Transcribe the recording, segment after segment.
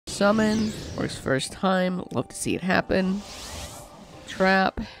summon. Works first time. Love to see it happen.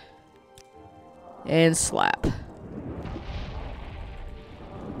 Trap. And slap.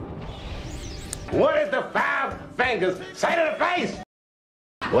 What is the 5 fingers say to the face?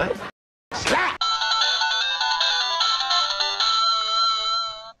 What? Slap!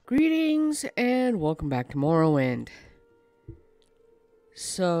 Greetings and welcome back to Morrowind.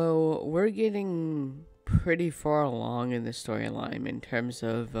 So, we're getting pretty far along in the storyline in terms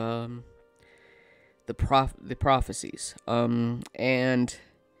of the prophecies. And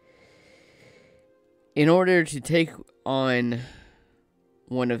in order to take on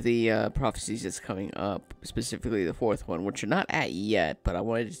one of the prophecies that's coming up, specifically the 4th one, which you're not at yet, but I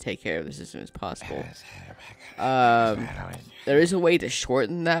wanted to take care of this as soon as possible. There is a way to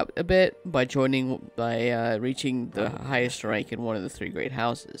shorten that a bit by reaching the highest rank in one of the 3 great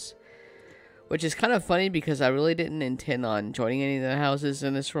houses. Which is kind of funny because I really didn't intend on joining any of the houses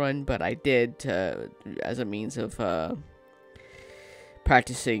in this run, but I did as a means of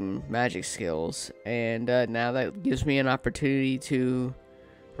practicing magic skills. And now that gives me an opportunity to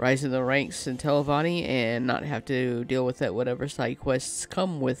rise in the ranks in Telvanni and not have to deal with whatever side quests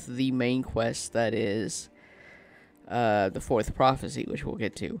come with the main quest that is the 4th prophecy, which we'll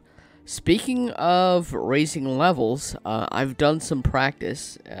get to. Speaking of raising levels, I've done some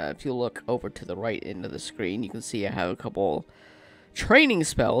practice. If you look over to the right end of the screen, you can see I have a couple training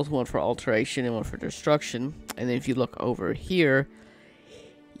spells, one for alteration and one for destruction. And then if you look over here,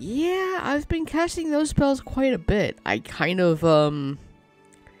 yeah, I've been casting those spells quite a bit. I kind of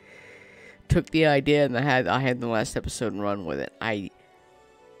took the idea and I had in the last episode and run with it.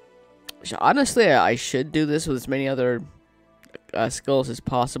 Honestly, I should do this with as many other skills as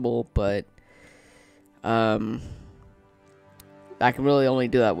possible, but I can really only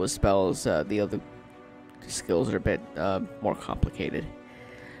do that with spells. The other skills are a bit more complicated.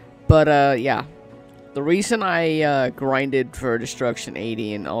 But yeah, the reason I grinded for destruction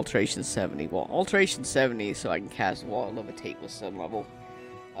 80 and alteration 70, well, alteration 70 so I can cast wall levitate with some level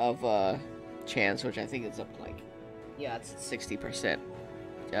of chance, which I think is up to like, yeah, it's 60%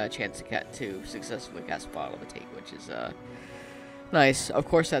 chance to successfully cast wall levitate, which is nice. Of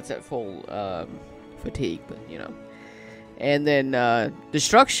course, that's at full fatigue, but you know. And then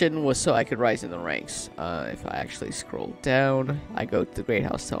destruction was so I could rise in the ranks. If I actually scroll down, I go to the Great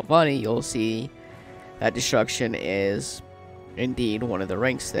House Telvanni, you'll see that destruction is indeed one of the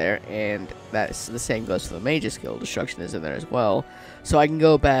ranks there, and that's the same goes for the Mage's Guild. Destruction is in there as well, so I can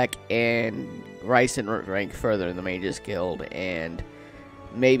go back and rise in rank further in the Mage's Guild and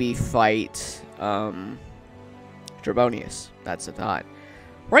maybe fight Drabonius. That's a thought.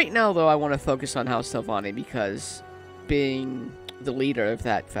 Right now, though, I want to focus on House Telvanni because being the leader of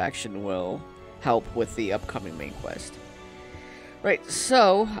that faction will help with the upcoming main quest. Right,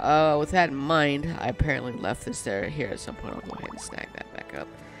 so, with that in mind, I apparently left this here at some point. I'll go ahead and snag that back up.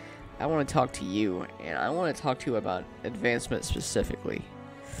 I want to talk to you, and I want to talk to you about advancement specifically.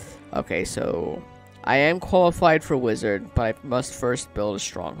 Okay, so I am qualified for Wizard, but I must first build a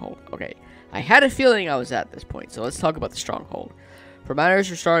stronghold. Okay, I had a feeling I was at this point, so let's talk about the stronghold. For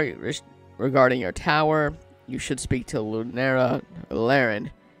matters regarding your tower, you should speak to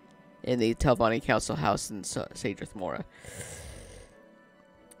Laren in the Telvanni Council House in Sadrith Mora.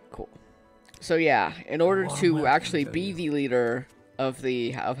 Cool. So yeah, in order to actually be the leader of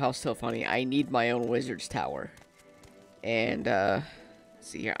House Telvanni, I need my own wizard's tower. And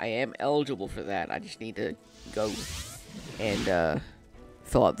see here, I am eligible for that. I just need to go and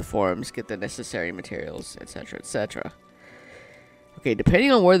fill out the forms, get the necessary materials, etc., etc. Okay,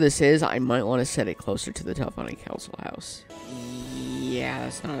 depending on where this is, I might want to set it closer to the Telvanni Council House. Yeah,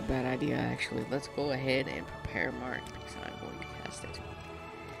 that's not a bad idea, actually. Let's go ahead and prepare Mark, because I'm going to cast it.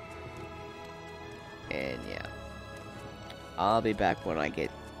 And yeah, I'll be back when I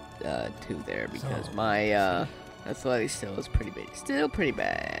get to there, because my athletics still is pretty big. Still pretty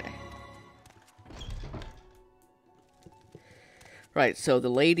bad. Right, so the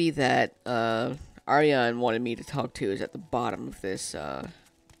lady that Ariane wanted me to talk to is at the bottom of this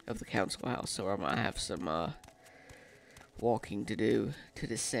of the council house, so I'm gonna have some walking to do to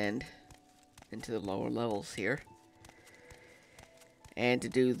descend into the lower levels here. And to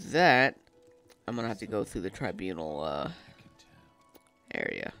do that, I'm gonna have to go through the tribunal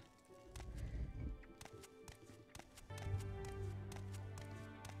area.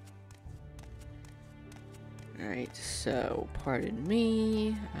 Alright, so pardon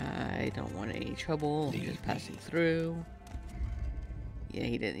me. I don't want any trouble. I'm just passing through. Yeah,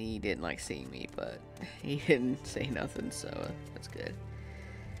 he didn't like seeing me, but he didn't say nothing, so that's good.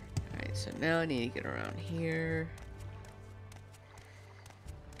 Alright, so now I need to get around here.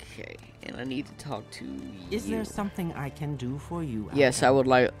 Okay, and I need to talk to you. Is there something I can do for you? Yes, I would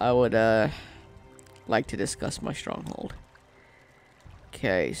like to discuss my stronghold.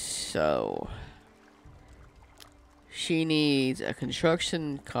 Okay, so she needs a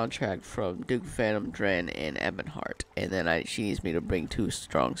construction contract from Duke Phantom, Dren, and Ebonheart, and then she needs me to bring 2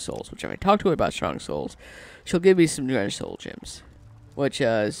 strong souls. Which, if I talk to her about strong souls, she'll give me some Dren soul gems, which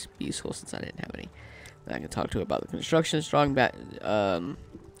is useful since I didn't have any. Then I can talk to her about the construction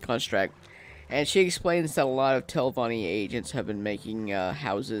contract, and she explains that a lot of Telvanni agents have been making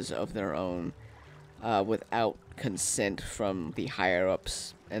houses of their own without consent from the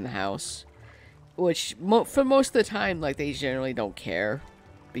higher-ups in the house, which for most of the time, like, they generally don't care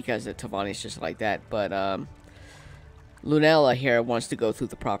because the Telvanni's just like that. But Lunella here wants to go through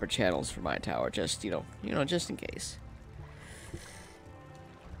the proper channels for my tower, just just in case.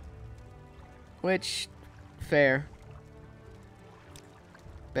 Which, fair.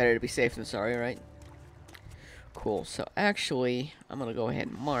 Better to be safe than sorry, right? Cool. So actually, I'm gonna go ahead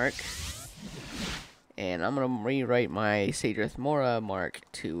and mark. And I'm going to rewrite my Sadrith Mora mark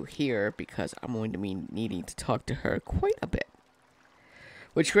to here because I'm going to be needing to talk to her quite a bit.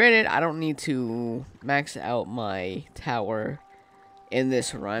 Which, granted, I don't need to max out my tower in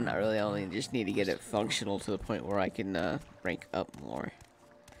this run. I really only just need to get it functional to the point where I can rank up more.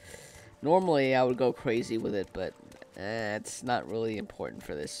 Normally, I would go crazy with it, but it's not really important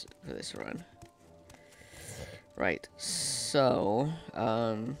for this run. Right, so,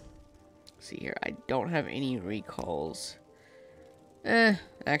 see here, I don't have any recalls.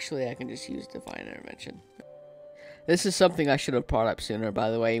 Actually, I can just use Divine Intervention. This is something I should have brought up sooner, by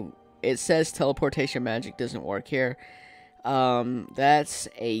the way. It says teleportation magic doesn't work here. That's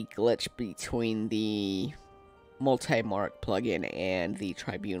a glitch between the multi-mark plugin and the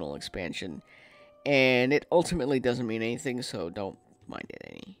Tribunal expansion. And it ultimately doesn't mean anything, so don't mind it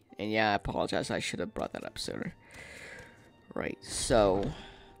any. And yeah, I apologize, I should have brought that up sooner. Right, so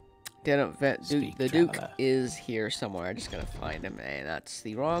the Duke is here somewhere. I just gotta find him, and that's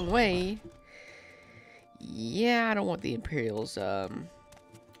the wrong way. Yeah, I don't want the Imperials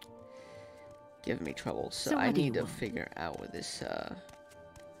giving me trouble, so I need to figure out what this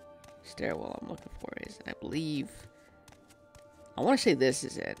stairwell I'm looking for is. And I believe I want to say this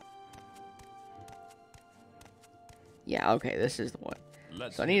is it. Yeah, okay, this is the one.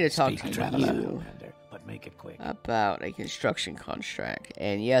 So I need to talk to you but make it quick. about a construction contract.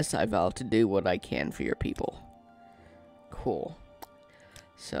 And yes, I vow to do what I can for your people. Cool.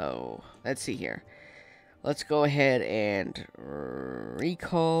 So, let's see here. Let's go ahead and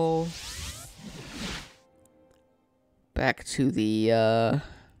recall back to the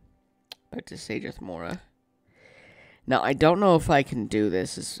back to Sadrith Mora. Now, I don't know if I can do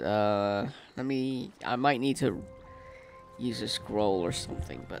this. I might need to use a scroll or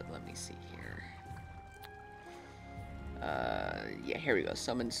something, but let me see here. Yeah, here we go.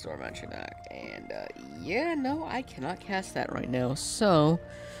 Summon Storm Atronach. And, yeah, no, I cannot cast that right now. So,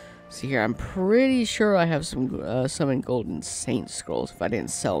 see here, I'm pretty sure I have some, Summon Golden Saint scrolls if I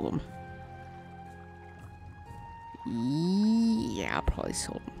didn't sell them. Yeah, I probably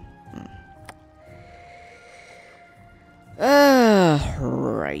sold them.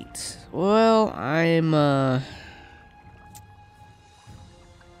 Right. Well, I'm,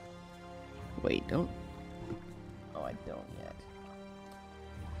 wait, don't... Oh, I don't yet.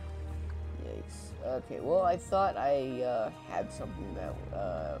 Yikes. Okay, well, I thought I, had something that,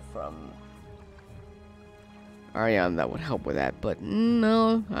 from Ariane that would help with that, but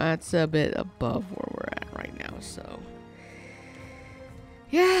no, that's a bit above where we're at right now, so...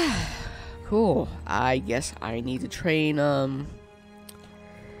 Yeah, cool. I guess I need to train,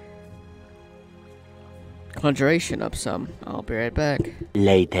 Conjuration up some. I'll be right back.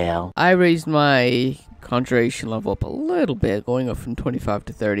 Later. I raised my Conjuration level up a little bit, going up from 25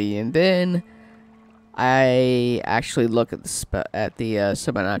 to 30, and then I actually look at the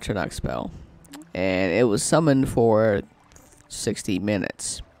Summon Atronach spell, and it was summoned for 60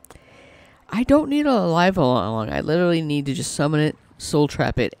 minutes. I don't need a live long. I literally need to just summon it, soul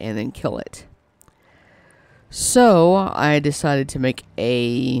trap it, and then kill it. So I decided to make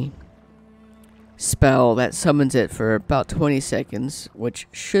a spell that summons it for about 20 seconds, which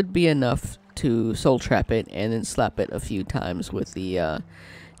should be enough to soul trap it and then slap it a few times with the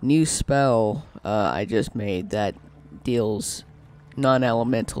new spell I just made that deals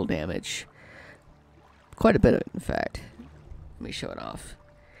non-elemental damage. Quite a bit of it, in fact. Let me show it off.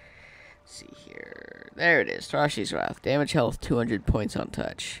 Let's see here. There it is. Tarashi's Wrath. Damage health 200 points on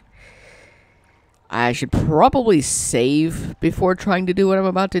touch. I should probably save before trying to do what I'm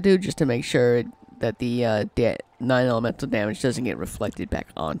about to do, just to make sure it that the 9 elemental damage doesn't get reflected back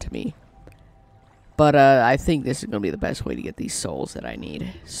onto me. But I think this is going to be the best way to get these souls that I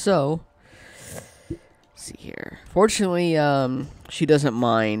need. So, let's see here. Fortunately, she doesn't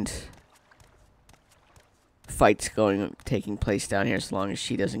mind fights taking place down here, as long as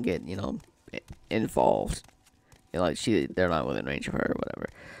she doesn't get, you know, involved. You know, like they're not within range of her or whatever.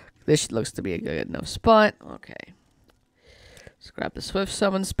 This looks to be a good enough spot. Okay. Let's grab the Swift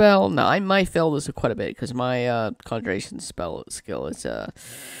Summon spell. Now, I might fail this quite a bit because my Conjuration skill is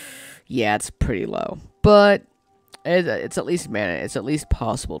yeah, it's pretty low, but it's at least it's at least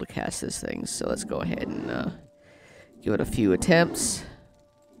possible to cast this thing. So let's go ahead and give it a few attempts.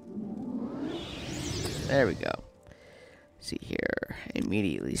 There we go. Let's see here,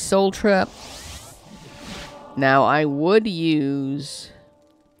 immediately Soul Trap. Now I would use.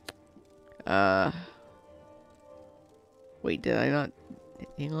 Wait, did I not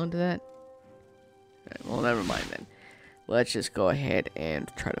hang on to that? Right, well, never mind then. Let's just go ahead and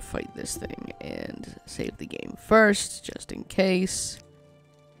try to fight this thing and save the game first, just in case.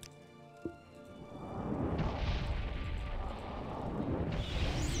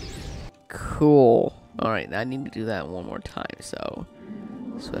 Cool. Alright, I need to do that one more time. So,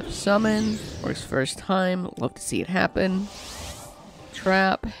 Swift Summon. Works first time. Love to see it happen.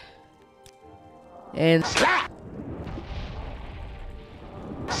 Trap. And...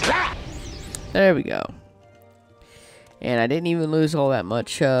 There we go. And I didn't even lose all that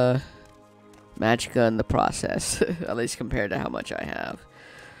much magicka in the process. At least compared to how much I have.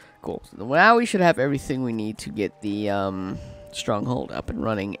 Cool. So now we should have everything we need to get the stronghold up and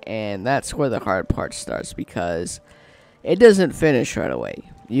running. And that's where the hard part starts, because it doesn't finish right away.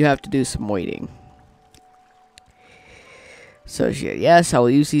 You have to do some waiting. So yes, I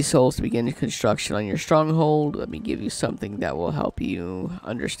will use these souls to begin construction on your stronghold. Let me give you something that will help you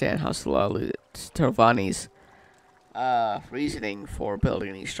understand how Telvanni's reasoning for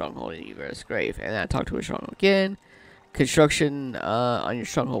building a stronghold in Yvera's grave. And then I talk to a stronghold again. Construction on your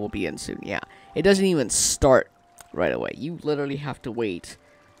stronghold will begin soon. Yeah, it doesn't even start right away. You literally have to wait.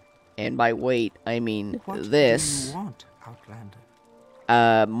 And by wait, I mean this. What do you want,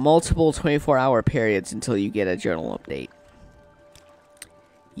 Outlander? Multiple 24-hour periods until you get a journal update.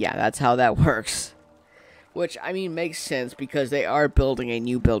 Yeah, that's how that works. Which, I mean, makes sense because they are building a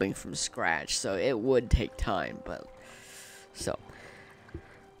new building from scratch. So it would take time, but... So.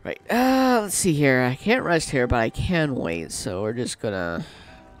 Right, let's see here. I can't rest here, but I can wait. So we're just gonna...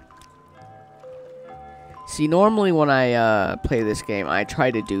 See, normally when I play this game, I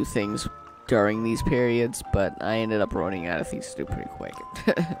try to do things during these periods. But I ended up running out of things to do pretty quick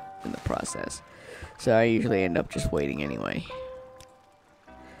in the process. So I usually end up just waiting anyway.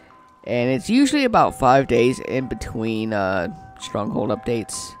 And it's usually about 5 days in between stronghold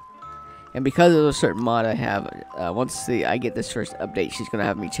updates. And because of a certain mod I have, once I get this first update, she's going to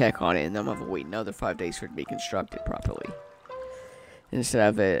have me check on it. And then I'm going to have to wait another 5 days for it to be constructed properly. Instead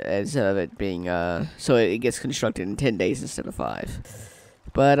of it being, so it gets constructed in 10 days instead of 5.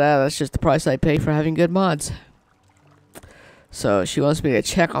 But that's just the price I pay for having good mods. So she wants me to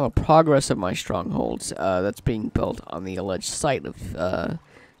check on the progress of my strongholds that's being built on the alleged site of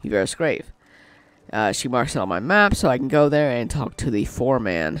Yvera's grave. She marks it on my map so I can go there and talk to the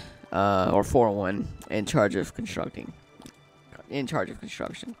foreman, or foreman, in charge of construction.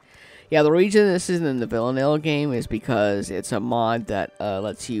 Yeah, the reason this isn't in the Villanelle game is because it's a mod that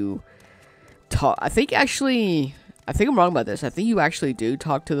lets you talk. I think I'm wrong about this. I think you actually do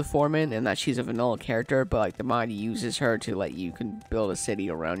talk to the foreman, and that she's a vanilla character, but like the mod uses her to let you can build a city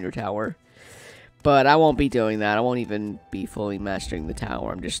around your tower. But I won't be doing that. I won't even be fully mastering the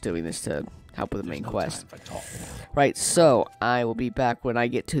tower. I'm just doing this to help with the main quest. Right, so I will be back when I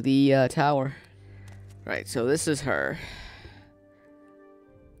get to the tower. Right, so this is her.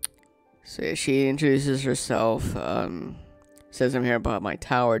 So yeah, she introduces herself, says I'm here about my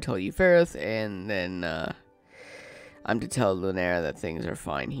tower, tell you Ferrith, and then I'm to tell Lunera that things are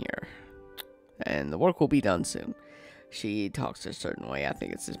fine here. And the work will be done soon. She talks a certain way. I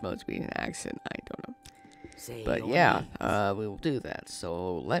think it's supposed to be an accent. I don't know. But yeah, we will do that.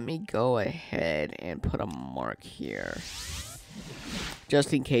 So let me go ahead and put a mark here.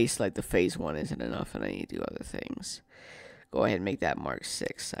 Just in case like the phase 1 isn't enough and I need to do other things. Go ahead and make that mark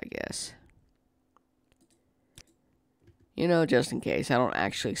 6, I guess. You know, just in case. I don't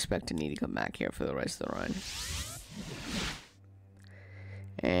actually expect to need to come back here for the rest of the run.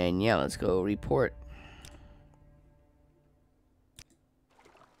 And yeah, let's go report.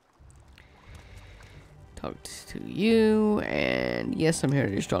 Talk to you, and yes, I'm here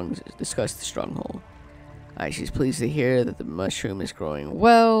to discuss the stronghold. She's pleased to hear that the mushroom is growing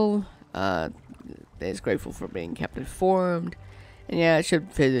well. is grateful for being kept informed. And yeah, it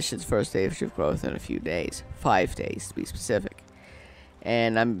should finish its first day of shift growth in a few days. 5 days, to be specific.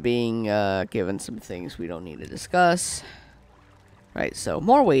 And I'm being given some things we don't need to discuss. Right, so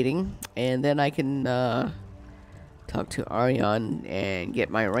more waiting. And then I can talk to Ariane and get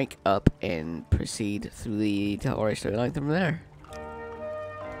my rank up and proceed through the Telvanni storyline from there.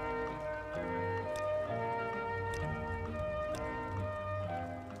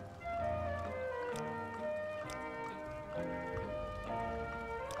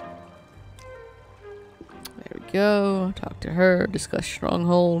 There we go. Talk to her. Discuss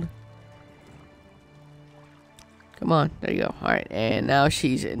Stronghold. Come on. There you go. Alright. And now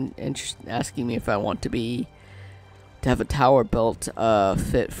she's asking me if I want to have a tower built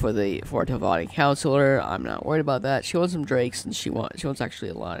fit for a Telvanni counselor. I'm not worried about that. She wants some drakes, and she wants actually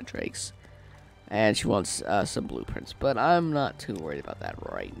a lot of drakes. And she wants some blueprints. But I'm not too worried about that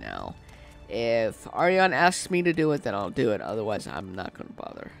right now. If Ariane asks me to do it, then I'll do it. Otherwise, I'm not going to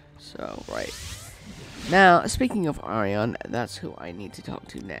bother. So, right. Now, speaking of Ariane, that's who I need to talk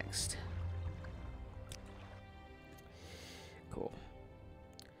to next.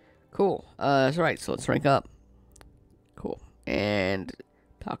 Cool. So right, so let's rank up. Cool. And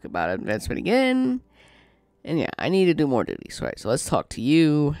talk about advancement again. And yeah, I need to do more duties. Right, so let's talk to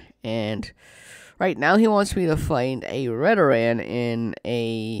you. And right now he wants me to find a Redoran in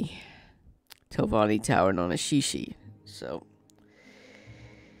a Telvanni tower known as Shishi. So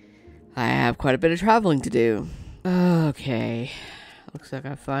I have quite a bit of traveling to do. Okay. Looks like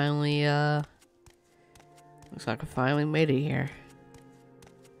I finally made it here.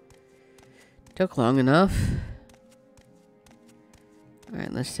 Took long enough.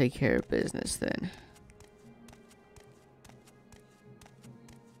 Alright, let's take care of business then.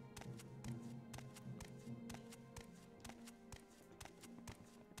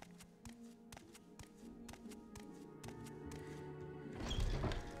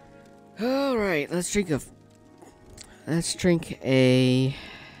 Alright, let's drink a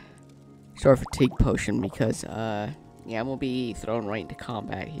short fatigue potion because yeah, I'm gonna be thrown right into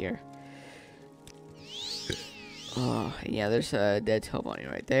combat here. Oh, yeah, there's a dead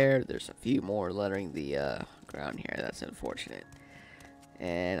Telvanni right there. There's a few more littering the ground here. That's unfortunate.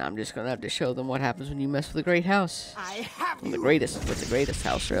 And I'm just going to have to show them what happens when you mess with the Great House. The greatest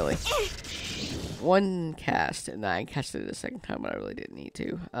house, really. One cast, and I cast it a second time, but I really didn't need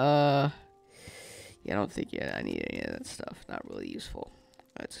to. Yeah, I don't think I need any of that stuff. Not really useful.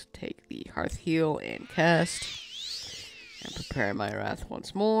 Let's take the Hearth Heal and cast. And prepare my Wrath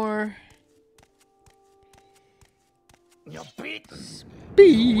once more.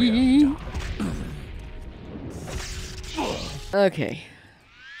 Speed. Okay.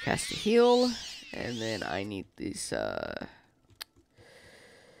 Cast a heal. And then I need these, yeah,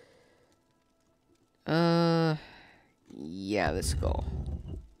 the skull.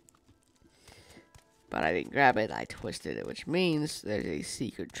 But I didn't grab it, I twisted it, which means there's a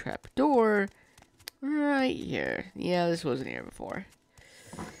secret trap door right here. Yeah, this wasn't here before.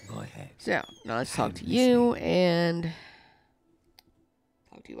 Go ahead. So, now let's talk to you and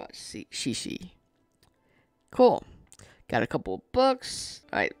talk to you about Shishi. Cool. Got a couple of books.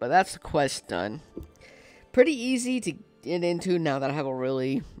 Alright, but that's the quest done. Pretty easy to get into now that I have a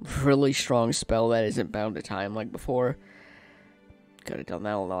really, really strong spell that isn't bound to time like before. Could have done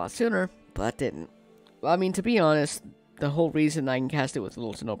that a lot sooner, but didn't. Well, I mean, to be honest, the whole reason I can cast it with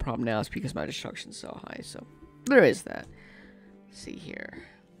little to no problem now is because my destruction's so high, so there is that. Let's see here.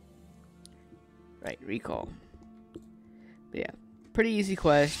 Right, recall. But yeah, pretty easy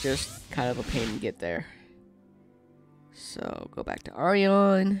quest, just kind of a pain to get there. So, go back to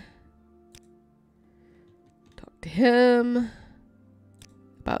Ariane. Talk to him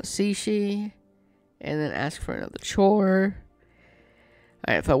about Shishi. And then ask for another chore.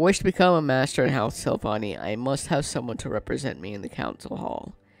 Alright, if I wish to become a master in House Telvanni, I must have someone to represent me in the council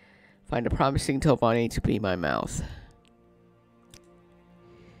hall. Find a promising Telvanni to be my mouth.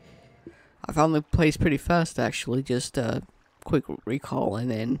 I found the place pretty fast, actually. Just a quick recall, and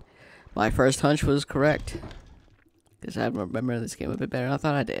then my first hunch was correct. Because I remember this game a bit better than I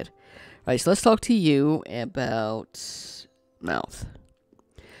thought I did. Alright, so let's talk to you about mouth.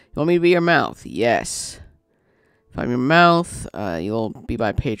 You want me to be your mouth? Yes. If I'm your mouth, you'll be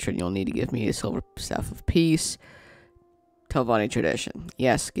my patron. You'll need to give me a silver staff of peace. Telvanni tradition.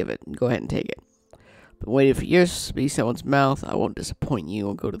 Yes, give it. Go ahead and take it. Been waiting for years to be someone's mouth. I won't disappoint you.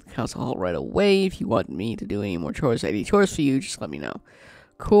 I'll go to the council hall right away. If you want me to do any more chores, any chores for you, just let me know.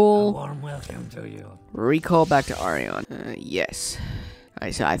 Cool. A warm welcome to you. Recall back to Ariane. Yes.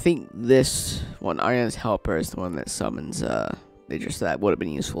 Alright, so I think this one, Ariane's helper, is the one that summons It just that would have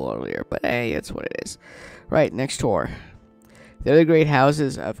been useful earlier, but hey, it's what it is. Right, next tour. The other great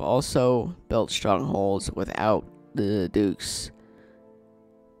houses have also built strongholds without the Duke's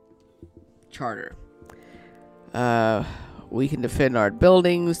charter. We can defend our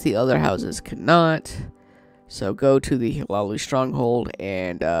buildings, the other houses cannot. So go to the Halalu stronghold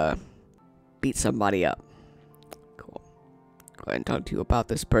and beat somebody up. Cool. Go ahead and talk to you about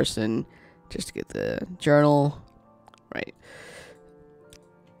this person just to get the journal. Right.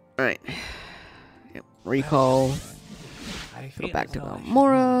 Alright. Yep. Recall. Go back to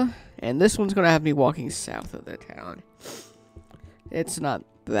Valmora. And this one's going to have me walking south of the town. It's not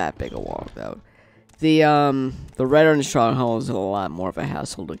that big a walk, though. The Redern stronghold is a lot more of a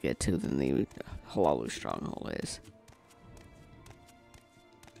hassle to get to than the Halalu stronghold is.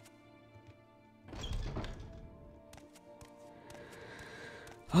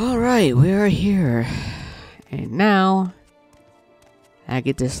 Alright, we are here. And now I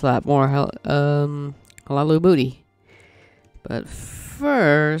get to slap more Halalu booty. But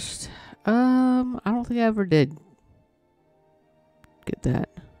first, I don't think I ever did get that.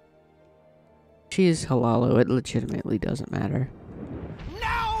 She's Halalu, it legitimately doesn't matter.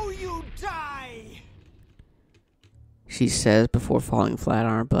 Now you die! She says before falling flat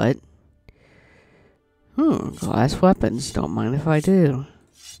on her butt. Glass weapons, don't mind if I do.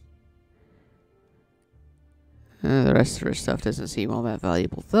 The rest of her stuff doesn't seem all that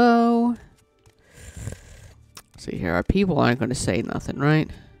valuable, though. See here, our people aren't going to say nothing, right?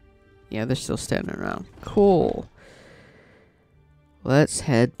 Yeah, they're still standing around. Cool. Let's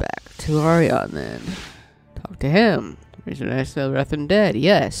head back to Arion, then. Talk to him. Is Rethan dead?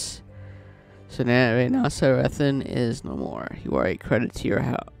 Yes. So now Rethan is no more. You are a credit to your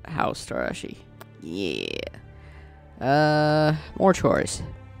house, Tarashi. Yeah. More chores.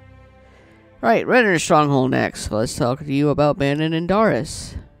 Right, Redder Stronghold next. Let's talk to you about Bandon and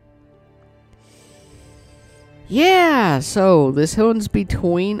Doris. Yeah, so this one's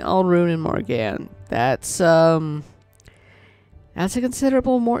between Alrune and Morgan. That's a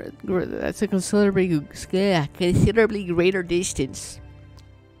considerably greater distance.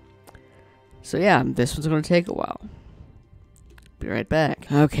 So yeah, this one's gonna take a while. Be right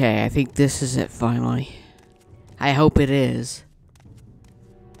back. Okay, I think this is it finally. I hope it is.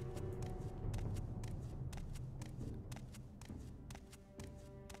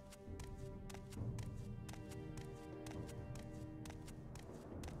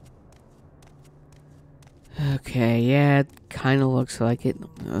 Okay, yeah, it kind of looks like it.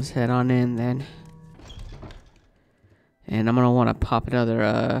 Let's head on in then. And I'm gonna want to pop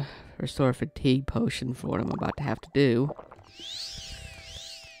another restore fatigue potion for what I'm about to have to do.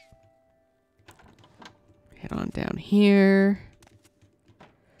 Head on down here.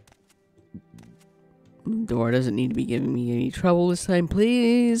 Door doesn't need to be giving me any trouble this time,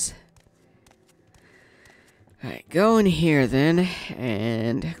 please. Alright, go in here then,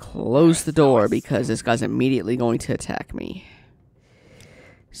 and close the door because this guy's immediately going to attack me.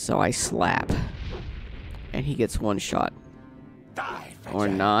 So I slap. And he gets one shot. Or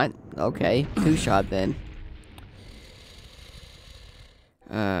not. Okay, two shot then.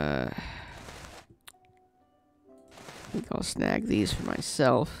 I think I'll snag these for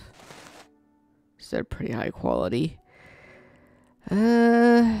myself. They're pretty high quality.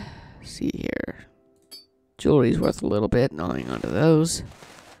 See here. Jewelry's worth a little bit, and I'll hang on to those.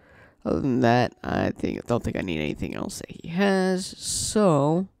 Other than that, I don't think I need anything else that he has,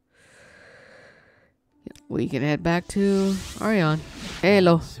 so we can head back to Arion.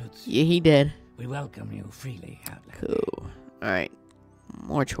 Hello. Yeah, he did. We welcome you freely, Outlander. Cool. Alright.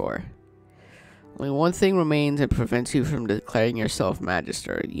 More chore. Only one thing remains that prevents you from declaring yourself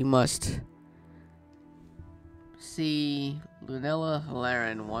Magister. You must see Lunella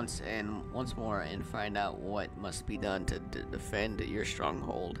Halaran once more and find out what must be done to defend your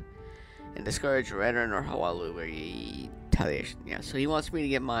stronghold and discourage Redern or Halalu retaliation. Yeah, so he wants me to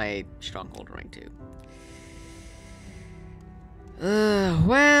get my stronghold rank too.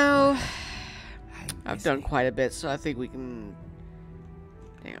 Well, I've done quite a bit, so I think we can.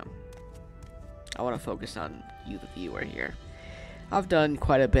 Hang on. I want to focus on you, the viewer, here. I've done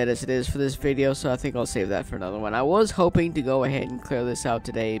quite a bit as it is for this video, so I think I'll save that for another one. I was hoping to go ahead and clear this out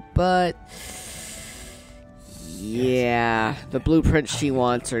today, but yeah, the blueprints she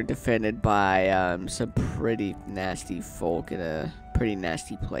wants are defended by some pretty nasty folk in a pretty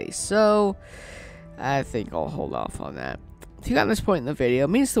nasty place, so I think I'll hold off on that. If you got to this point in the video, it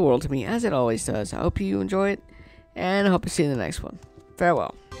means the world to me, as it always does. I hope you enjoy it, and I hope to see you in the next one.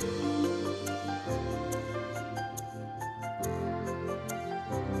 Farewell.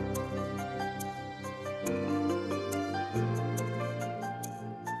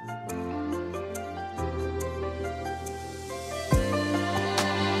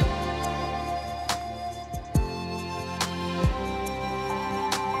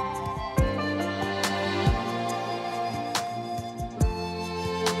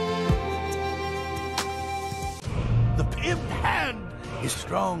 imp hand is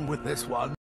strong with this one.